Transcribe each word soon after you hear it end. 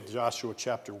Joshua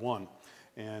chapter 1,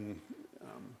 and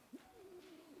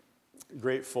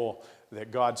grateful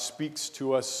that God speaks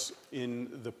to us in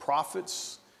the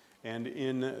prophets and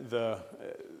in the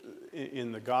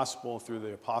gospel through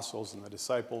the apostles and the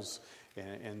disciples,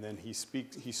 and then he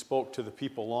spoke to the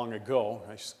people long ago.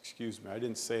 Excuse me, I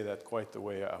didn't say that quite the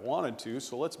way I wanted to,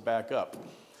 so let's back up.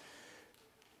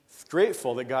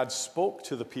 Grateful that God spoke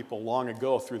to the people long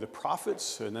ago through the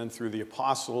prophets and then through the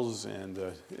apostles and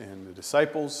the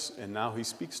disciples, and now he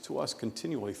speaks to us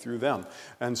continually through them.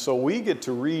 And so we get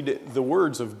to read the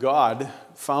words of God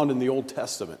found in the Old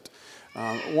Testament. There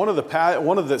are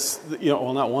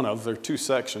two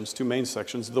sections, two main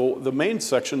sections. The main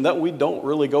section that we don't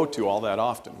really go to all that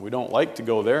often. We don't like to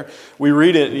go there. We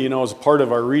read it, as part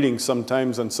of our reading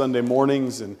sometimes on Sunday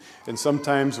mornings, and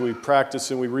sometimes we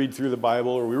practice and we read through the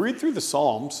Bible, or we read through the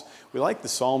Psalms. We like the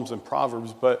Psalms and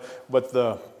Proverbs, but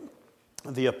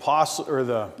the apostle or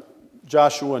the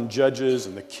Joshua and Judges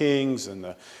and the Kings and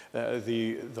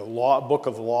the law, book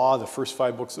of the law, the first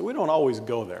 5 books, we don't always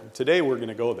go there. Today we're going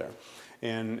to go there.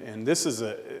 And this is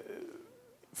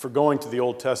for going to the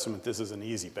Old Testament, this is an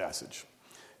easy passage.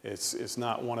 It's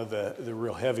not one of the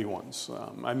real heavy ones.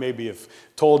 I maybe have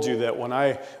told you that when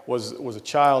I was a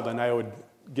child and I would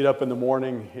get up in the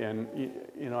morning and,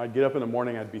 I'd get up in the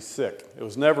morning, I'd be sick. It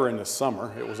was never in the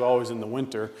summer. It was always in the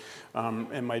winter.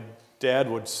 And my dad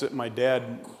would say,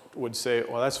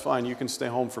 well, that's fine. You can stay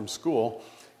home from school.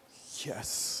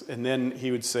 Yes. And then he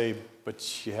would say,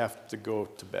 but you have to go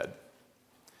to bed.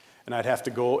 And I'd have to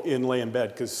go and lay in bed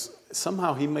because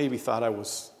somehow he maybe thought I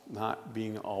was not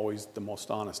being always the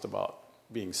most honest about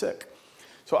being sick.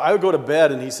 So I would go to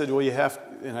bed and he said, well, you have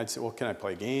to, and I'd say, well, can I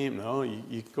play a game? No,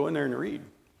 you can go in there and read,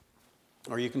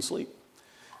 or you can sleep.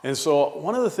 And so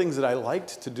one of the things that I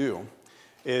liked to do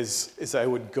is I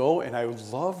would go and I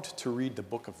loved to read the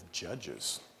book of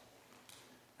Judges.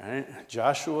 Right?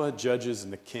 Joshua, Judges,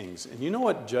 and the Kings. And you know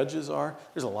what Judges are?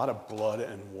 There's a lot of blood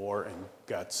and war and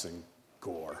guts and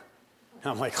gore. And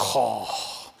I'm like,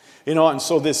 oh. And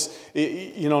so this,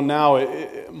 now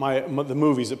the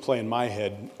movies that play in my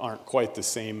head aren't quite the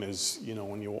same as,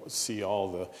 when you see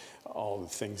all the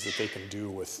things that they can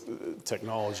do with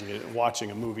technology and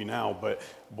watching a movie now. But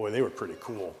boy, they were pretty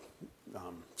cool,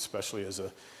 especially as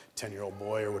a 10-year-old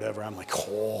boy or whatever. I'm like,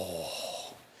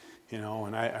 oh,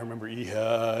 and I remember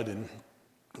Ehud and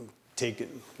take it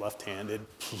left-handed.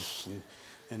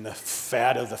 And the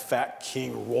fat of the fat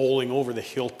king rolling over the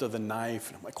hilt of the knife.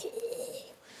 And I'm like, oh,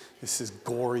 this is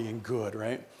gory and good,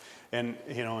 right? And,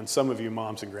 and some of you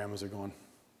moms and grandmas are going,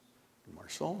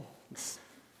 Marshall?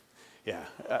 Yeah,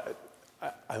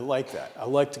 I like that. I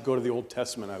like to go to the Old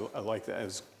Testament. I like that.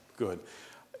 It's good.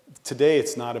 Today,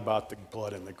 it's not about the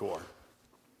blood and the gore.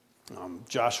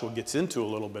 Joshua gets into a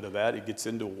little bit of that. He gets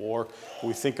into war.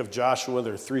 We think of Joshua.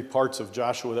 There are 3 parts of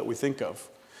Joshua that we think of.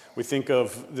 We think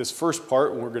of this first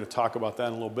part, and we're going to talk about that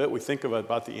in a little bit. We think of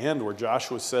about the end where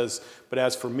Joshua says, but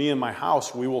as for me and my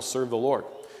house, we will serve the Lord.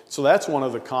 So that's one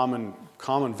of the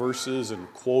common verses and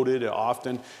quoted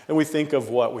often. And we think of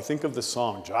what? We think of the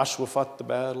song, Joshua fought the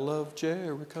battle of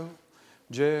Jericho,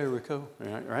 Jericho,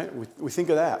 right? We think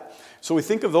of that. So we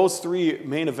think of those 3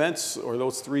 main events, or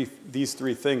these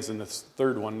three things, and this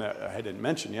third one that I didn't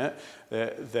mention yet,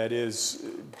 that is,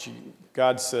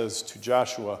 God says to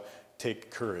Joshua,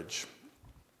 take courage.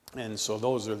 And so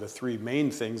those are the 3 main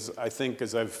things, I think,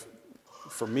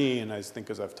 for me, and I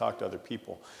think as I've talked to other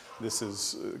people, this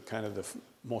is kind of the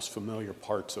most familiar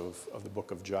parts of the book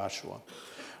of Joshua.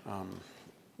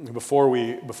 Before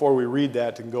we read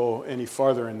that and go any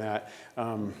farther in that,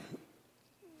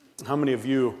 how many of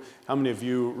you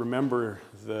remember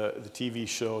the TV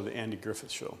show, the Andy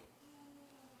Griffith Show?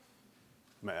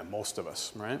 Man, most of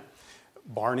us, right?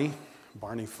 Barney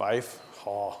Fife.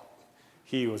 Oh,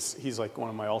 he's like one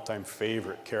of my all-time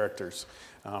favorite characters.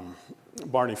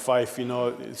 Barney Fife,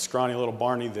 scrawny little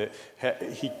Barney that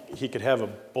he could have a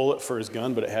bullet for his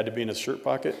gun, but it had to be in his shirt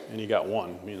pocket, and he got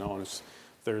one. And if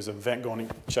there's an event going,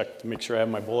 check to make sure I have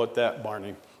my bullet. That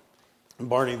Barney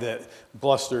that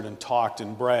blustered and talked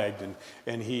and bragged,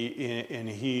 and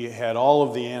he had all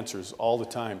of the answers all the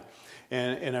time.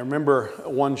 And I remember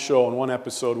one show and one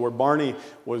episode where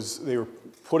they were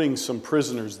putting some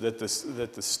prisoners that the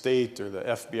state or the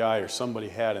FBI or somebody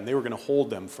had, and they were going to hold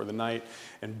them for the night.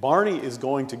 And Barney is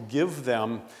going to give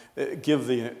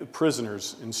the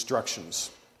prisoners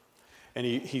instructions. And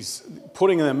he's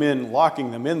putting them in,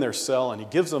 locking them in their cell, and he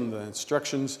gives them the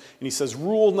instructions. And he says,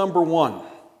 rule number 1,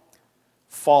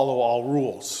 follow all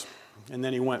rules. And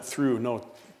then he went through, no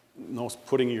no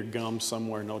putting your gum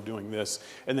somewhere, no doing this.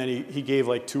 And then he gave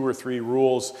like 2 or 3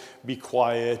 rules: be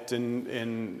quiet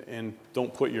and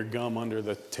don't put your gum under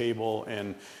the table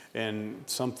and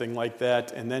something like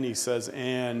that. And then he says,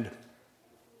 and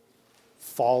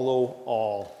follow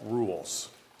all rules.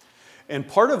 And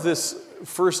part of this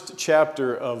first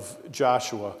chapter of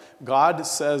Joshua, God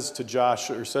says to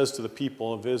Joshua, or says to the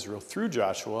people of Israel through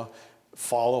Joshua,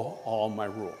 follow all my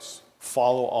rules.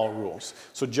 Follow all rules.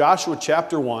 So Joshua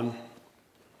chapter 1,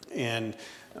 and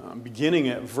beginning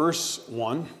at verse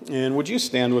 1, and would you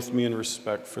stand with me in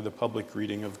respect for the public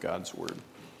reading of God's word?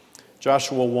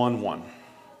 Joshua 1:1.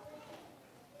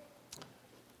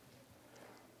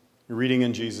 Reading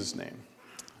in Jesus' name.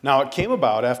 Now it came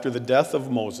about after the death of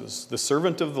Moses, the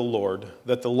servant of the Lord,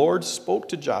 that the Lord spoke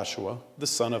to Joshua, the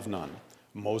son of Nun,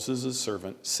 Moses'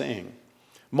 servant, saying,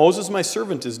 Moses, my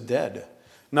servant, is dead.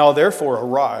 Now therefore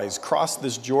arise, cross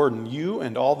this Jordan, you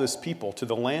and all this people, to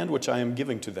the land which I am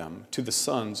giving to them, to the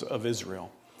sons of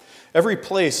Israel. Every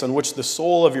place on which the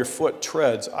sole of your foot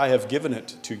treads, I have given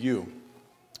it to you,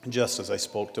 just as I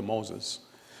spoke to Moses.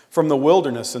 From the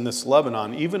wilderness in this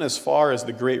Lebanon, even as far as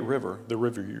the great river, the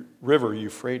river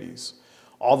Euphrates,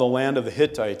 all the land of the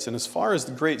Hittites, and as far as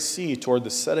the great sea toward the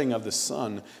setting of the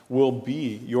sun, will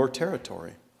be your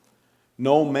territory.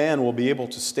 No man will be able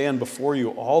to stand before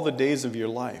you all the days of your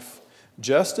life.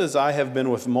 Just as I have been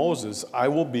with Moses, I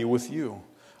will be with you.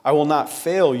 I will not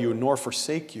fail you nor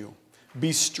forsake you.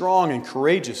 Be strong and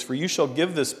courageous, for you shall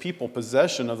give this people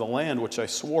possession of the land which I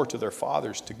swore to their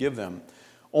fathers to give them.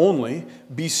 Only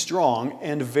be strong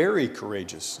and very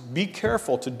courageous. Be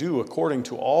careful to do according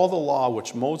to all the law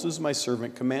which Moses my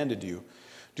servant commanded you.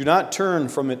 Do not turn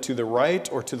from it to the right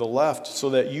or to the left, so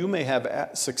that you may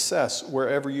have success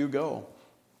wherever you go.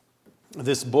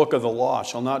 This book of the law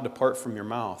shall not depart from your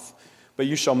mouth, but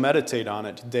you shall meditate on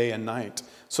it day and night,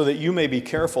 so that you may be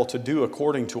careful to do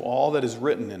according to all that is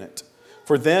written in it.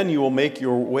 For then you will make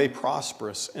your way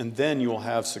prosperous, and then you will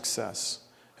have success.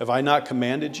 Have I not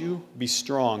commanded you? Be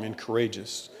strong and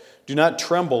courageous. Do not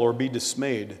tremble or be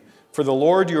dismayed, for the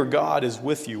Lord your God is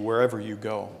with you wherever you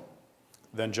go.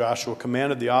 Then Joshua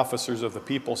commanded the officers of the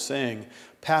people, saying,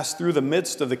 Pass through the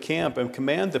midst of the camp and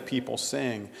command the people,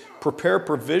 saying, Prepare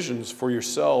provisions for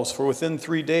yourselves, for within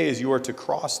 3 days you are to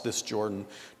cross this Jordan,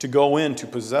 to go in to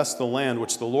possess the land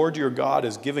which the Lord your God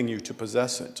is giving you to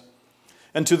possess it.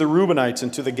 And to the Reubenites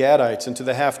and to the Gadites and to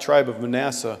the half-tribe of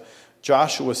Manasseh,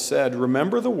 Joshua said,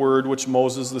 Remember the word which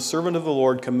Moses, the servant of the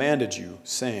Lord, commanded you,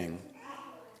 saying,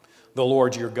 The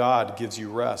Lord your God gives you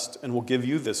rest and will give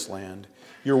you this land.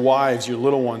 Your wives, your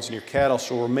little ones, and your cattle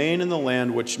shall remain in the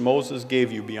land which Moses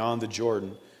gave you beyond the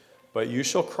Jordan. But you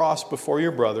shall cross before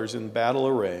your brothers in battle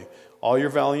array, all your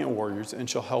valiant warriors, and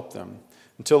shall help them,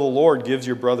 until the Lord gives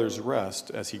your brothers rest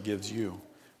as he gives you.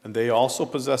 And they also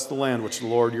possess the land which the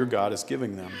Lord your God is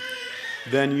giving them.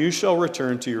 Then you shall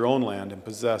return to your own land and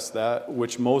possess that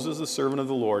which Moses, the servant of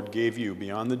the Lord, gave you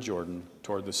beyond the Jordan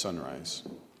toward the sunrise.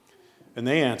 And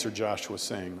they answered Joshua,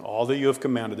 saying, All that you have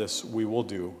commanded us we will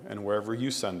do, and wherever you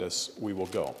send us we will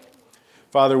go.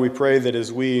 Father, we pray that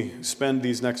as we spend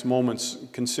these next moments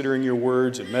considering your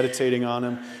words and meditating on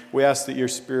them, we ask that your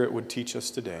Spirit would teach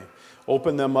us today.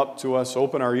 Open them up to us,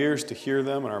 open our ears to hear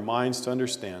them and our minds to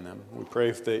understand them. We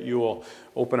pray that you will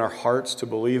open our hearts to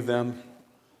believe them.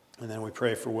 And then we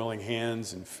pray for willing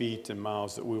hands and feet and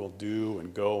mouths that we will do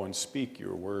and go and speak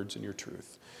your words and your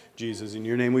truth. Jesus, in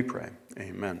your name we pray.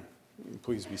 Amen.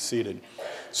 Please be seated.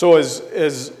 So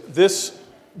as this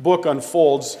book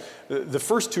unfolds, the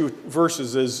first 2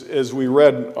 verses, as we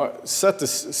read, set the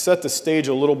stage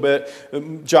a little bit.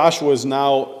 Joshua is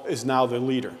now the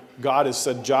leader. God has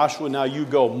said, Joshua, now you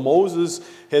go. Moses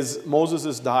has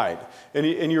died.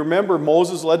 And you remember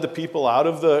Moses led the people out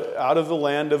of the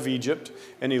land of Egypt,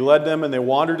 and he led them, and they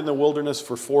wandered in the wilderness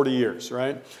for 40 years,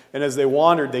 right? And as they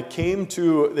wandered, they came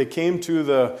to the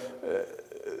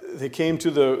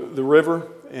river,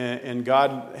 and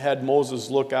God had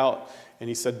Moses look out, and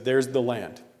he said, "There's the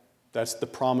land. That's the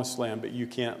promised land, but you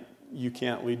can't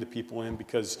lead the people in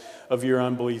because of your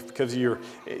unbelief, because of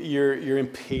your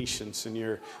impatience, and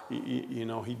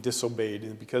he disobeyed,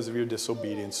 and because of your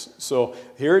disobedience." So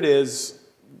here it is.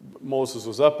 Moses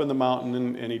was up in the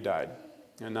mountain and he died.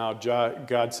 And now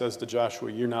God says to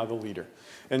Joshua, "You're now the leader."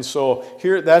 And so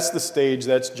here, that's the stage.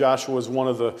 That's Joshua's one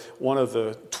of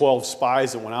the 12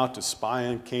 spies that went out to spy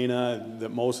on Canaan that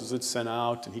Moses had sent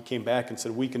out, and he came back and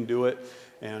said, "We can do it,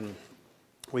 and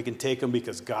we can take them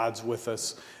because God's with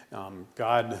us."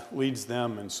 God leads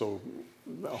them, and so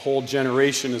a whole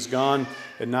generation is gone,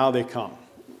 and now they come.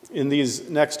 In these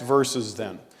next verses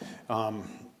then,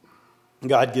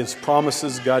 God gives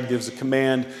promises, God gives a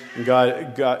command, and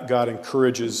God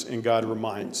encourages and God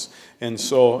reminds. And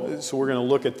so we're going to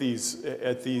look at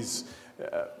these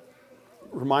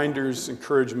reminders,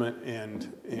 encouragement,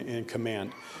 and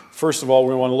command. First of all,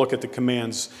 we want to look at the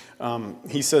commands.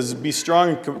 He says, be strong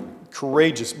and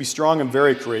courageous. Be strong and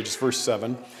very courageous, verse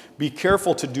 7. Be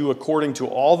careful to do according to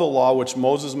all the law which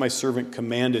Moses my servant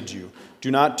commanded you. Do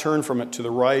not turn from it to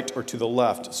the right or to the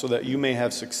left, so that you may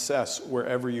have success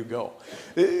wherever you go.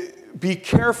 Be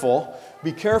careful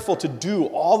to do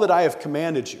all that I have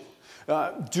commanded you.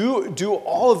 Do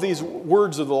all of these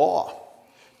words of the law.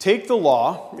 Take the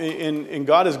law, and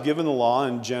God has given the law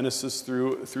in Genesis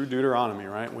through Deuteronomy,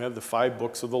 right? We have the 5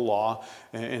 books of the law,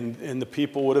 and the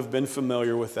people would have been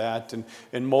familiar with that.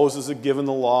 And Moses had given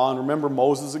the law, and remember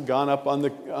Moses had gone up on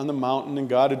the mountain, and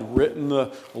God had written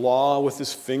the law with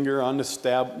his finger on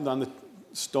the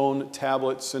stone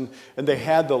tablets, and they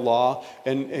had the law,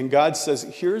 and God says,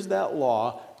 here's that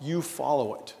law, you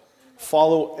follow it.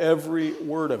 Follow every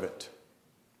word of it.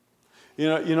 You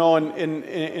know, and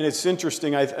it's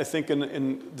interesting, I think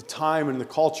in the time and the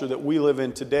culture that we live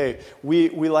in today, we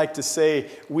like to say,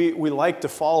 we like to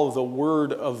follow the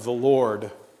word of the Lord,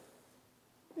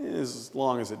 as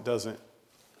long as it doesn't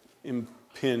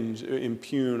impinge or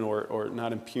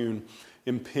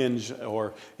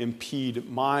impede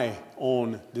my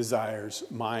own desires,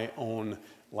 my own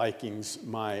likings,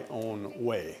 my own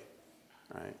way,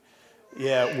 right?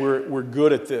 Yeah, we're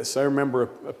good at this. I remember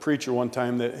a preacher one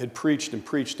time that had preached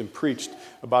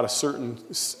about a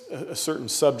certain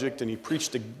subject, and he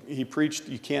preached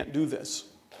you can't do this.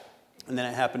 And then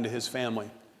it happened to his family,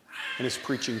 and his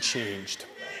preaching changed.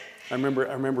 I remember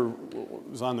it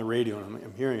was on the radio, and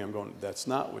I'm hearing him going, that's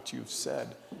not what you've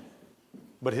said.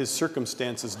 But his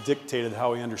circumstances dictated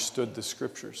how he understood the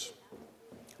scriptures.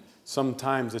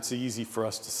 Sometimes it's easy for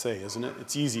us to say, isn't it?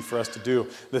 It's easy for us to do.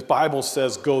 The Bible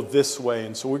says go this way,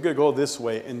 and so we're going to go this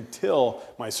way until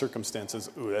my circumstances,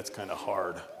 that's kind of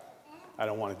hard. I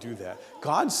don't want to do that.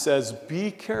 God says be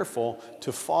careful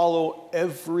to follow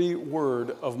every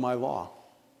word of my law.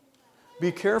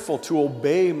 Be careful to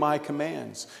obey my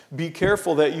commands. Be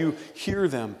careful that you hear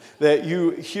them, but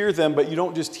you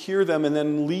don't just hear them and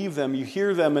then leave them. You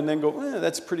hear them and then go,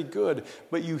 that's pretty good.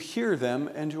 But you hear them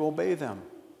and you obey them.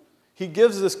 He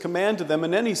gives this command to them,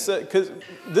 and then he said, because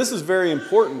this is very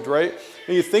important, right?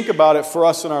 And you think about it for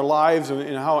us in our lives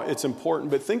and how it's important,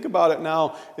 but think about it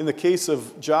now in the case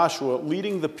of Joshua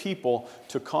leading the people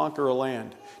to conquer a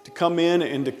land, to come in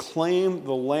and to claim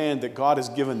the land that God has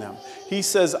given them. He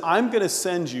says, I'm going to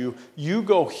send you, you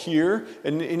go here,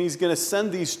 and he's going to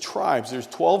send these tribes. There's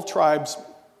 12 tribes.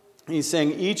 And he's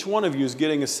saying each one of you is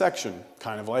getting a section,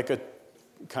 kind of like a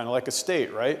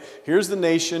state, right? Here's the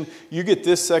nation. You get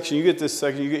this section, you get this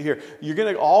section, you get here. You're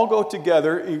going to all go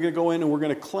together, and you're going to go in, and we're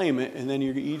going to claim it, and then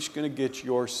you're each going to get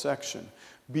your section.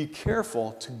 Be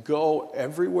careful to go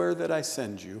everywhere that I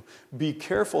send you. Be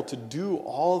careful to do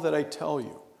all that I tell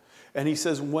you. And he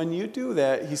says, when you do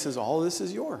that, he says, all this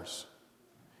is yours.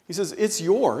 He says, it's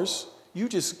yours. You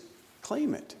just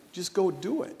claim it. Just go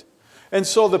do it. And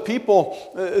so the people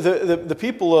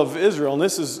of Israel, and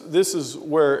this is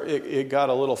where it got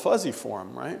a little fuzzy for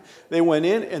them, right? They went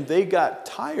in and they got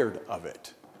tired of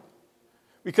it,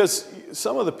 because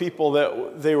some of the people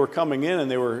that they were coming in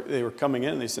and they were coming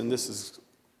in and they said, this is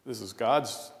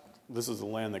the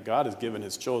land that God has given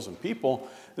His chosen people.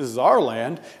 This is our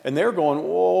land, and they're going,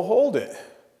 well, hold it.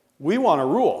 We want to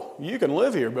rule. You can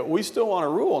live here, but we still want to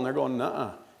rule. And they're going,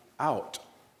 nuh-uh, out.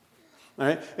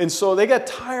 Right? And so they got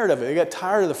tired of it. They got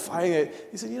tired of the fighting.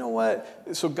 He said, you know what?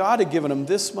 So God had given them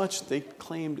this much. They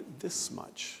claimed this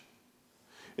much.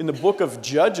 In the book of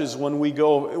Judges, when we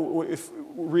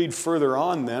read further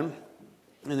on then,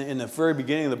 in the very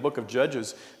beginning of the book of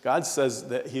Judges, God says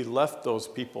that He left those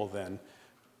people then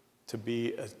to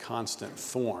be a constant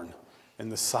thorn in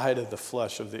the side of the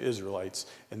flesh of the Israelites,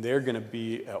 and they're going to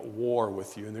be at war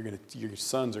with you, and your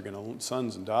sons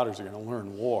and daughters are going to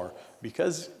learn war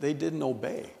because they didn't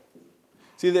obey.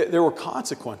 See, there were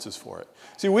consequences for it.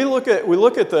 See, we look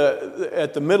at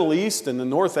the Middle East and the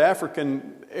North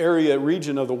African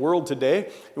region of the world today,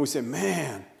 and we say,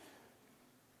 man,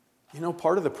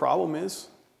 part of the problem is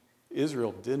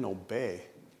Israel didn't obey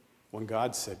when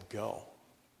God said go.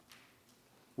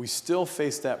 We still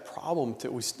face that problem.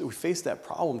 We face that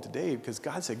problem today because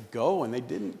God said go, and they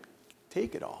didn't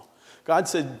take it all. God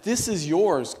said, this is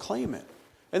yours, claim it.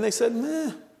 And they said,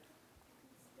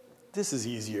 this is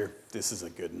easier. This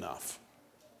isn't good enough.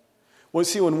 Well,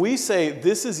 see, when we say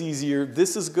this is easier,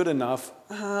 this is good enough,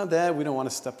 that we don't want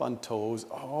to step on toes.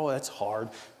 Oh, that's hard.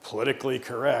 Politically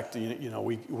correct.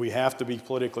 We have to be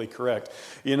politically correct.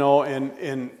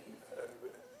 And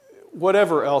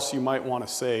whatever else you might want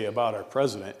to say about our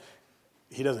president,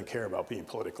 he doesn't care about being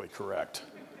politically correct.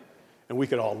 And we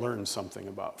could all learn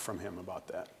something from him about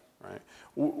that, right?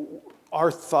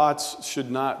 Our thoughts should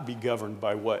not be governed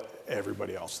by what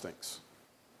everybody else thinks.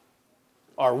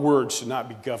 Our words should not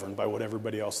be governed by what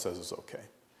everybody else says is okay.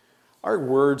 Our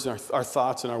words, our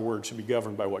thoughts and our words should be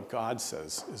governed by what God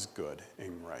says is good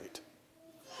and right.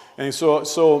 And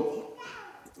so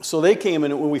they came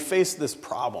in when we faced this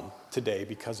problem today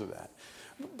because of that.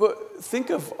 But think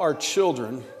of our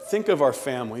children, think of our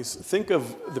families, think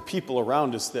of the people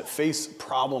around us that face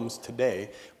problems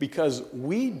today because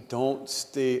we don't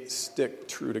stick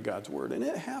true to God's word. And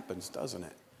it happens, doesn't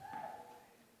it?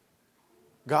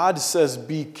 God says,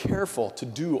 be careful to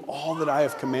do all that I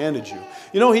have commanded you.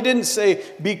 He didn't say,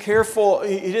 be careful.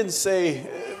 He didn't say,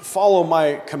 follow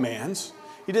my commands.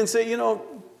 He didn't say,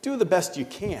 do the best you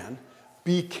can.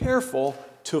 Be careful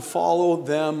to follow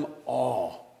them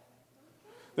all.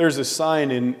 There's a sign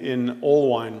in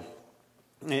Olwine,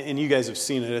 and you guys have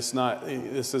seen it.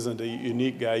 This isn't a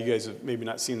unique guy. You guys have maybe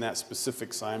not seen that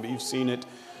specific sign, but you've seen it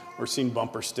or seen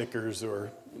bumper stickers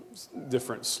or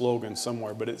different slogan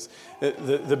somewhere, but it's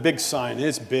the big sign.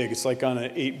 It's big. It's like on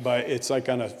it's like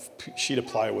on a sheet of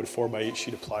plywood, 4x8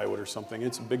 sheet of plywood or something.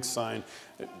 It's a big sign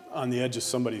on the edge of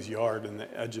somebody's yard in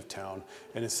the edge of town,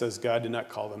 and it says, God did not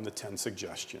call them the 10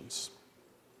 suggestions.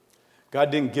 God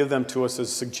didn't give them to us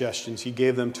as suggestions. He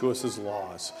gave them to us as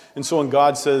laws. And so when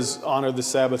God says, honor the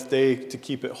Sabbath day to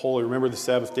keep it holy, remember the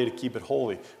Sabbath day to keep it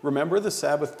holy. Remember the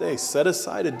Sabbath day. Set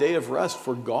aside a day of rest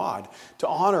for God to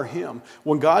honor Him.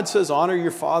 When God says, honor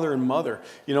your father and mother,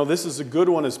 this is a good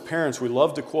one as parents. We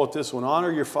love to quote this one,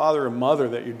 honor your father and mother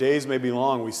that your days may be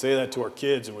long. We say that to our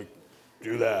kids and we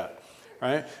do that.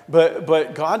 Right?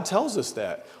 But God tells us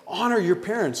that. Honor your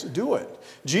parents. Do it.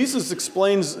 Jesus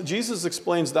explains,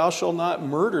 thou shalt not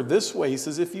murder this way. He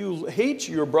says, if you hate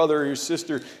your brother or your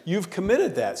sister, you've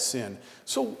committed that sin.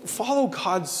 So follow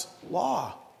God's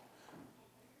law.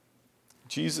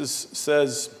 Jesus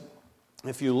says,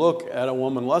 if you look at a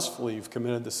woman lustfully, you've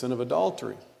committed the sin of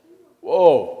adultery.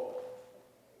 Whoa.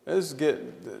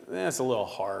 That's a little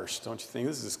harsh, don't you think?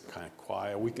 This is kind of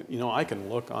quiet. I can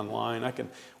look online.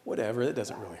 Whatever. It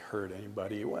doesn't really hurt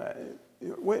anybody.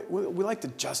 We like to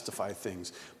justify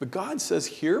things. But God says,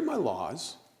 hear my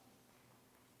laws.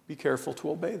 Be careful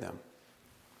to obey them.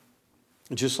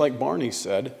 Just like Barney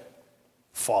said,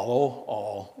 follow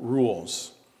all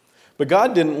rules. But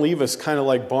God didn't leave us kind of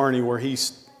like Barney where he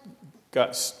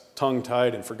got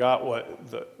tongue-tied and forgot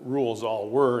what the rules all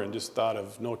were and just thought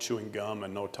of no chewing gum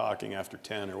and no talking after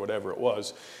 10 or whatever it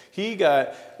was. And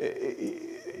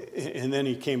then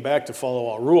he came back to follow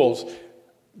all rules.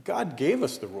 God gave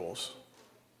us the rules.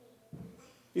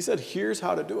 He said, here's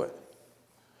how to do it.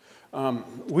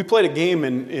 We played a game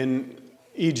in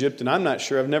Egypt, and I'm not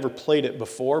sure, I've never played it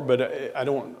before, but I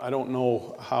don't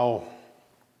know how.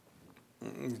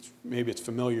 Maybe it's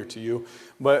familiar to you,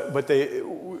 but they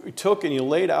took and you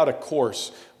laid out a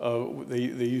course. They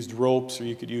used ropes, or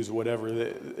you could use whatever,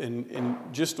 and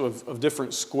just of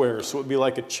different squares. So it would be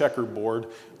like a checkerboard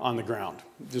on the ground,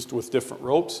 just with different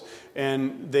ropes.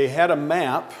 And they had a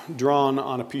map drawn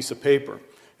on a piece of paper,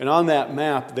 and on that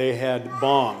map they had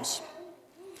bombs.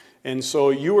 And so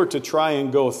you were to try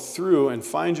and go through and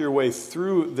find your way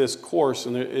through this course,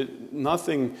 and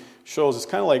nothing shows. It's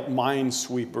kind of like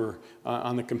Minesweeper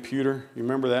on the computer. You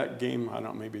remember that game? I don't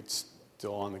know, maybe it's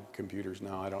still on the computers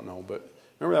now, I don't know. But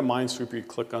remember that Minesweeper, you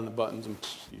click on the buttons and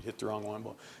you'd hit the wrong one?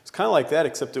 Well, it's kind of like that,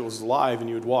 except it was live and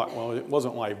you would walk. Well, it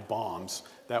wasn't live bombs.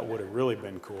 That would have really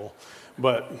been cool.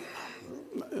 But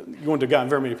you wouldn't have gotten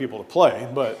very many people to play,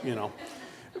 but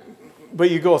But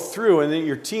you go through, and then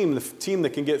your team, the team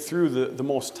that can get through the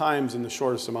most times in the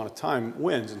shortest amount of time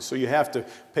wins. And so you have to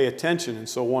pay attention. And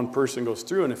so one person goes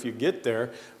through, and if you get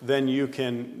there, then you're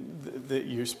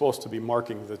supposed to be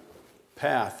marking the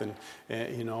path and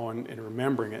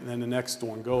remembering it. And then the next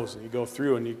one goes, and you go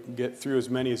through, and you can get through as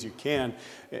many as you can.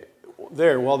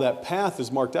 There, while that path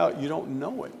is marked out, you don't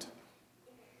know it.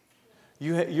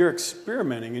 You're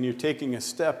experimenting, and you're taking a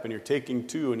step, and you're taking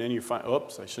two, and then you find,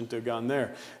 oops, I shouldn't have gone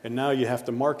there. And now you have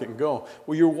to mark it and go.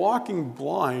 Well, you're walking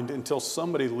blind until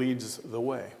somebody leads the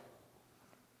way.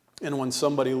 And when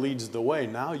somebody leads the way,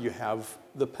 now you have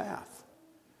the path.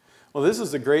 Well, this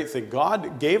is the great thing.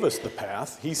 God gave us the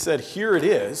path. He said, here it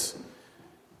is.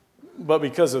 But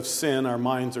because of sin, our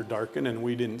minds are darkened and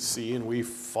we didn't see and we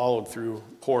followed through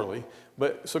poorly.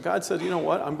 But so God said, you know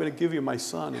what? I'm going to give you my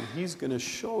son and he's going to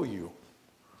show you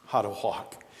how to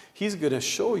walk. He's going to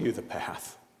show you the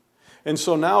path. And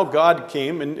so now God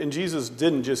came, and Jesus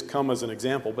didn't just come as an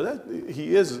example, but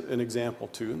he is an example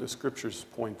too, and the scriptures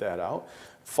point that out.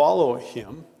 Follow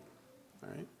him,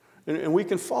 right? And we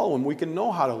can follow him. We can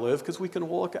know how to live because we can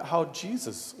look at how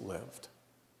Jesus lived.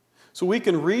 So we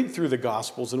can read through the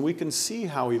Gospels and we can see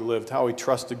how he lived, how he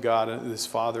trusted God and his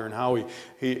Father, and how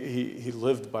he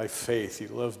lived by faith. He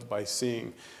lived by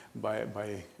seeing,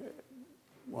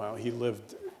 he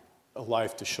lived a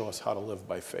life to show us how to live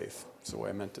by faith. That's the way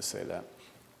I meant to say that.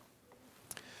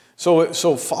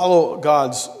 So follow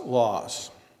God's laws.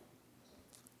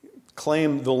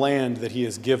 Claim the land that he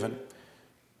has given.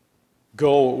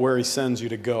 Go where he sends you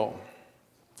to go.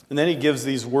 And then he gives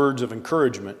these words of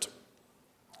encouragement.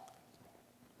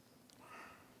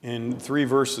 In 3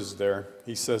 verses there,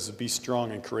 he says, be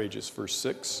strong and courageous, verse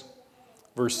 6.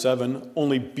 Verse 7,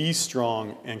 only be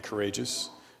strong and courageous.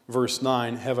 Verse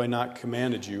 9, have I not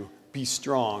commanded you? Be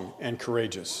strong and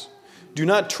courageous. Do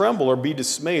not tremble or be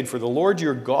dismayed, for the Lord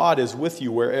your God is with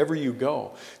you wherever you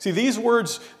go. See, these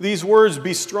words,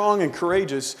 be strong and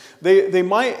courageous, they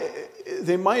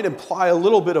might imply a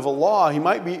little bit of a law. He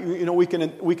might be,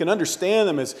 we can understand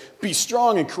them as be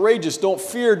strong and courageous, don't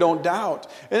fear, don't doubt.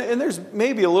 And there's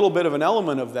maybe a little bit of an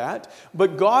element of that,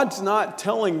 but God's not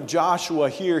telling Joshua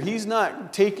here, he's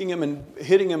not taking him and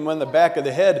hitting him on the back of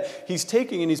the head. He's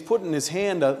taking and he's putting his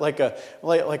hand like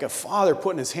a father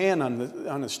putting his hand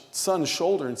on his son's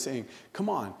shoulder and saying, come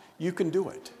on, you can do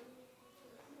it.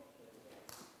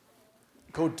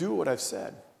 Go do what I've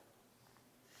said.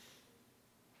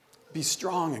 Be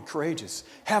strong and courageous.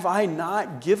 Have I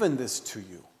not given this to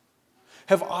you?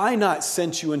 Have I not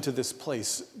sent you into this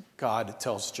place, God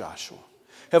tells Joshua?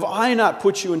 Have I not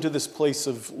put you into this place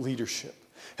of leadership?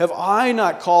 Have I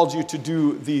not called you to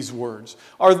do these words?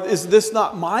 Is this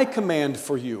not my command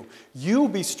for you? You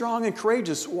be strong and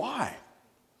courageous. Why?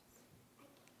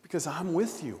 Because I'm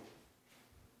with you.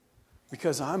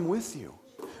 Because I'm with you.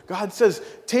 God says,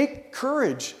 take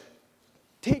courage.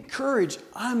 Take courage.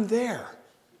 I'm there.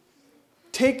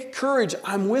 Take courage,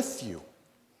 I'm with you.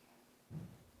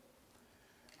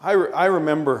 I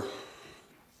remember,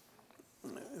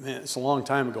 man, it's a long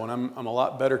time ago, and I'm a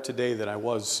lot better today than I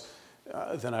was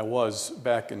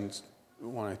back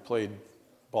when I played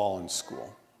ball in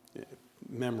school.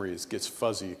 Memory gets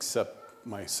fuzzy except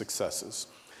my successes.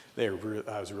 I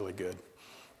was really good.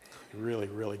 Really,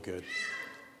 really good.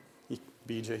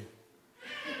 BJ?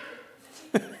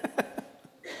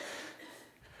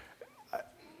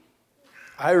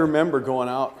 I remember going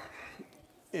out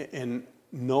and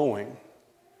knowing,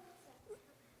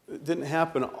 it didn't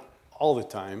happen all the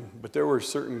time, but there were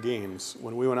certain games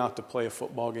when we went out to play a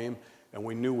football game and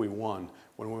we knew we won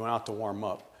when we went out to warm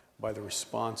up by the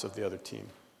response of the other team.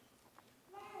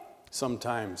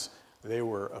 Sometimes they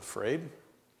were afraid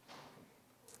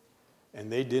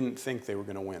and they didn't think they were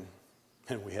going to win.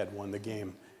 And we had won the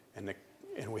game and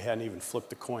we hadn't even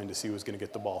flipped the coin to see who was going to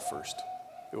get the ball first.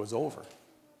 It was over.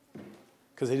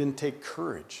 Because they didn't take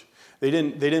courage. They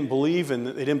didn't believe in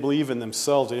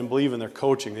themselves. They didn't believe in their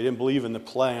coaching. They didn't believe in the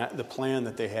plan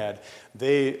that they had.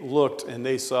 They looked and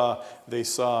they saw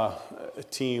a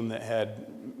team that had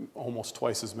almost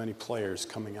twice as many players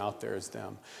coming out there as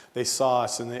them. They saw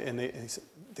us and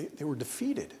they were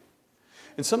defeated.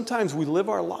 And sometimes we live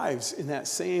our lives in that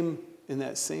same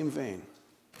vein.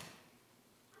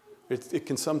 It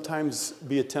can sometimes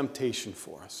be a temptation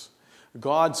for us.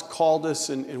 God's called us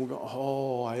and we go,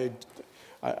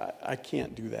 I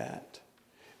can't do that.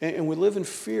 And we live in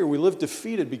fear. We live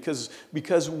defeated because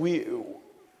we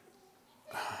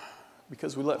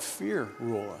let fear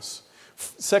rule us.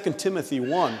 2 Timothy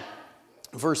 1,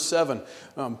 verse 7,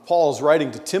 Paul's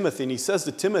writing to Timothy, and he says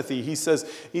to Timothy, he says,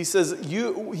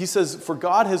 for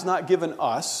God has not given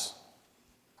us.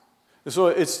 So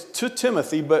it's to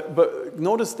Timothy, but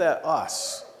notice that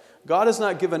us. God has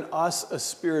not given us a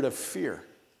spirit of fear,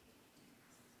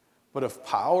 but of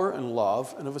power and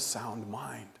love and of a sound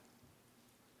mind.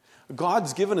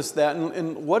 God's given us that,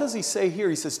 and what does he say here?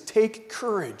 He says, take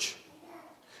courage.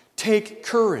 Take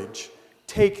courage.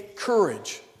 Take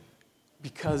courage,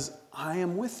 because I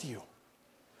am with you.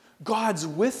 God's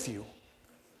with you.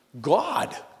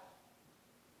 God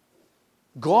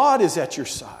is at your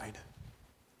side.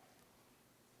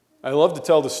 I love to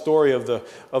tell the story of the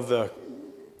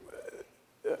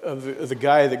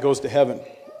guy that goes to heaven.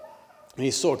 And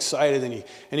he's so excited,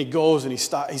 and he goes and he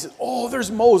stops. He says, "Oh,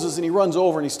 there's Moses!" And he runs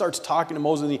over and he starts talking to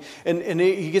Moses. And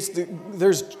he gets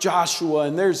there's Joshua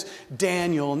and there's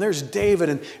Daniel and there's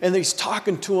David, and he's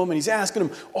talking to him and he's asking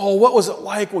him, "Oh, what was it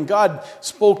like when God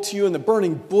spoke to you in the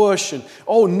burning bush?" And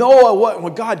 "Oh, Noah,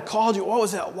 when God called you, what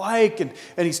was that like?" And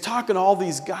he's talking to all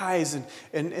these guys, and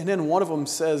then one of them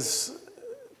says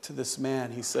to this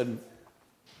man, he said,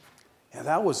 "Yeah,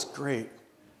 that was great.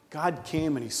 God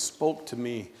came and he spoke to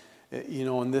me,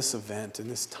 in this event, in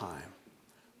this time.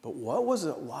 But what was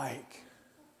it like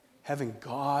having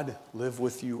God live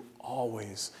with you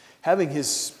always, having his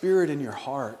Spirit in your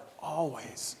heart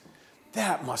always?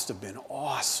 That must have been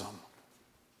awesome."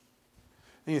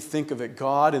 And you think of it,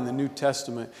 God in the New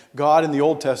Testament, God in the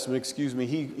Old Testament,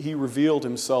 he revealed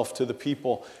himself to the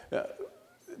people,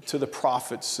 to the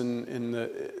prophets and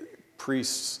the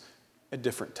priests at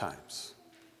different times.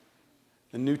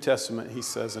 The New Testament, he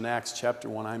says in Acts chapter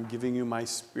 1, "I'm giving you my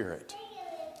Spirit.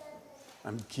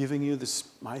 I'm giving you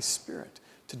my Spirit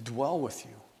to dwell with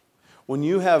you." When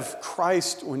you have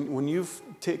Christ, when you've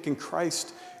taken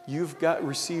Christ, you've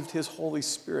received his Holy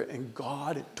Spirit, and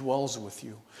God dwells with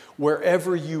you.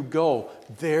 Wherever you go,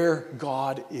 there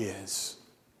God is.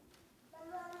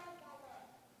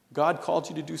 God called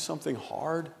you to do something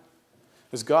hard?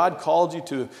 Has God called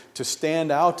you to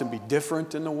stand out and be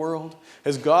different in the world?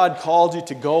 Has God called you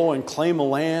to go and claim a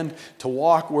land, to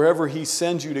walk wherever he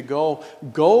sends you to go?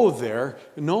 Go there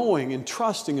knowing and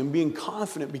trusting and being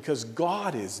confident because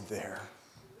God is there.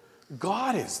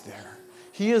 God is there.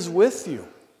 He is with you.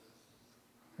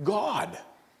 God.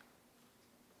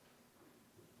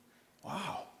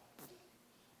 Wow.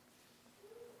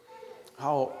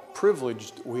 How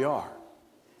privileged we are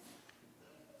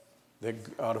that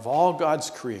out of all God's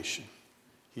creation,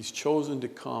 he's chosen to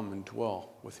come and dwell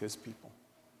with his people.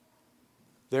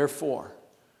 Therefore,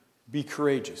 be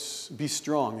courageous, be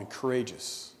strong and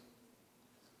courageous,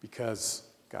 because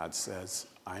God says,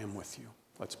 "I am with you."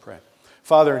 Let's pray.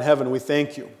 Father in heaven, we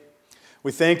thank you.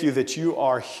 We thank you that you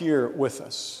are here with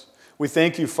us. We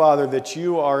thank you, Father, that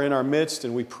you are in our midst,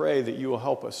 and we pray that you will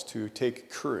help us to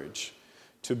take courage,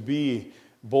 to be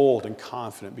bold and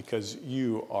confident because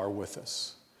you are with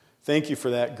us. Thank you for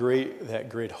that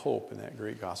great hope and that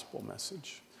great gospel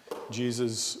message.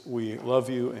 Jesus, we love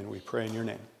you and we pray in your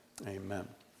name. Amen.